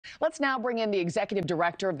Let's now bring in the executive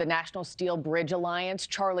director of the National Steel Bridge Alliance,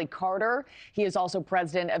 Charlie Carter. He is also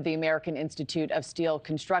president of the American Institute of Steel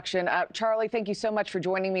Construction. Charlie, thank you so much for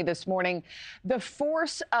joining me this morning. The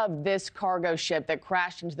force of this cargo ship that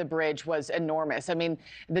crashed into the bridge was enormous. I mean,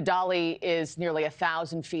 the dolly is nearly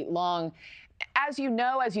 1,000 feet long. As you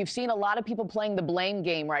know, as you've seen, a lot of people playing the blame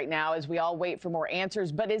game right now as we all wait for more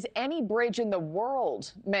answers. But is any bridge in the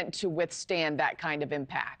world meant to withstand that kind of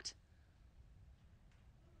impact?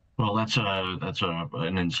 Well, that's an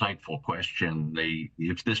insightful question.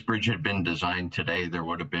 If this bridge had been designed today, there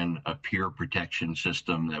would have been a pier protection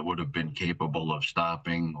system that would have been capable of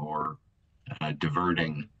stopping or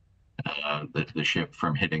diverting the ship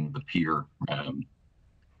from hitting the pier.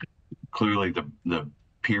 Clearly, the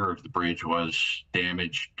pier of the bridge was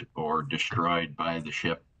damaged or destroyed by the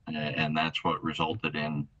ship, and that's what resulted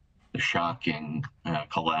in the shocking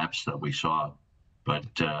collapse that we saw. But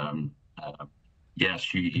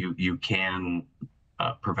yes, you can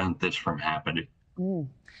prevent this from happening.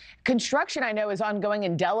 Construction, I know, is ongoing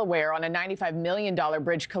in Delaware on a $95 million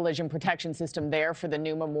bridge collision protection system there for the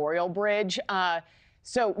new Memorial Bridge.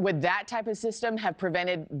 So would that type of system have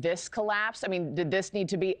prevented this collapse? I mean, did this need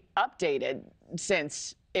to be updated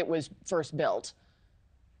since it was first built?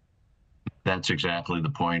 That's exactly the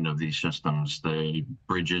point of these systems. The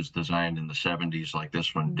bridges designed in the 70s like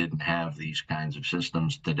this one didn't have these kinds of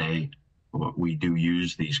systems. Today, we do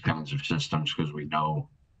use these kinds of systems because we know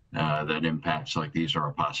that impacts like these are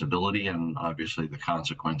a possibility, and obviously the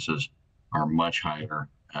consequences are much higher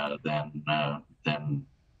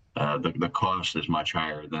the cost is much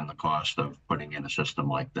higher than the cost of putting in a system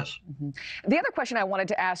like this. The other question I wanted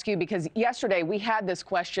to ask you, because yesterday we had this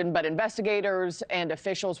question, but investigators and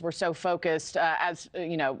officials were so focused, as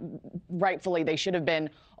you know, rightfully they should have been,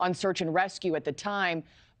 on search and rescue at the time.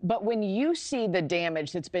 But when you see the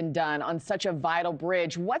damage that's been done on such a vital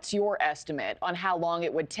bridge, what's your estimate on how long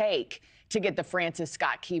it would take to get the Francis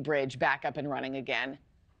Scott Key Bridge back up and running again?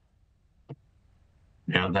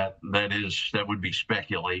 Yeah, that would be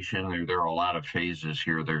speculation. There are a lot of phases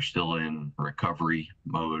here. They're still in recovery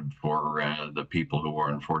mode for the people who were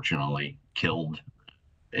unfortunately killed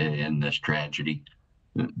in this tragedy.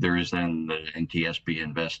 There is then the NTSB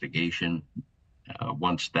investigation.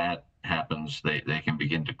 Once that happens, they can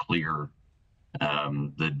begin to clear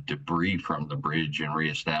the debris from the bridge and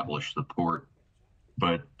reestablish the port.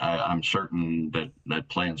 But I'm certain that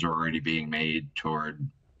plans are already being made toward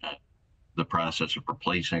the process of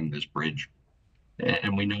replacing this bridge,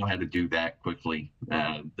 and we know how to do that quickly.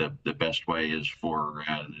 The best way is for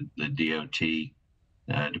the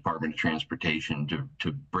DOT, Department of Transportation,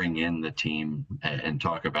 to bring in the team and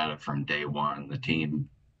talk about it from day one. The team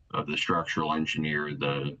of the structural engineer,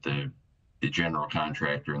 the general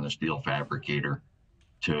contractor, and the steel fabricator,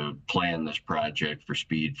 to plan this project for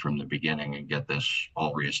speed from the beginning and get this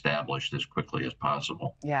all reestablished as quickly as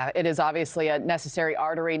possible. Yeah, it is obviously a necessary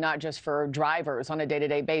artery, not just for drivers on a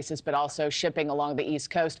day-to-day basis, but also shipping along the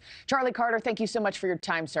East Coast. Charlie Carter, thank you so much for your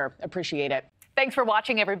time, sir. Appreciate it. Thanks for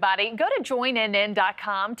watching, everybody. Go to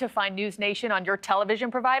joinnn.com to find NewsNation on your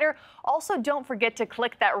television provider. Also, don't forget to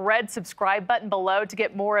click that red subscribe button below to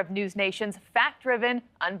get more of NewsNation's fact-driven,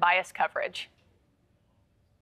 unbiased coverage.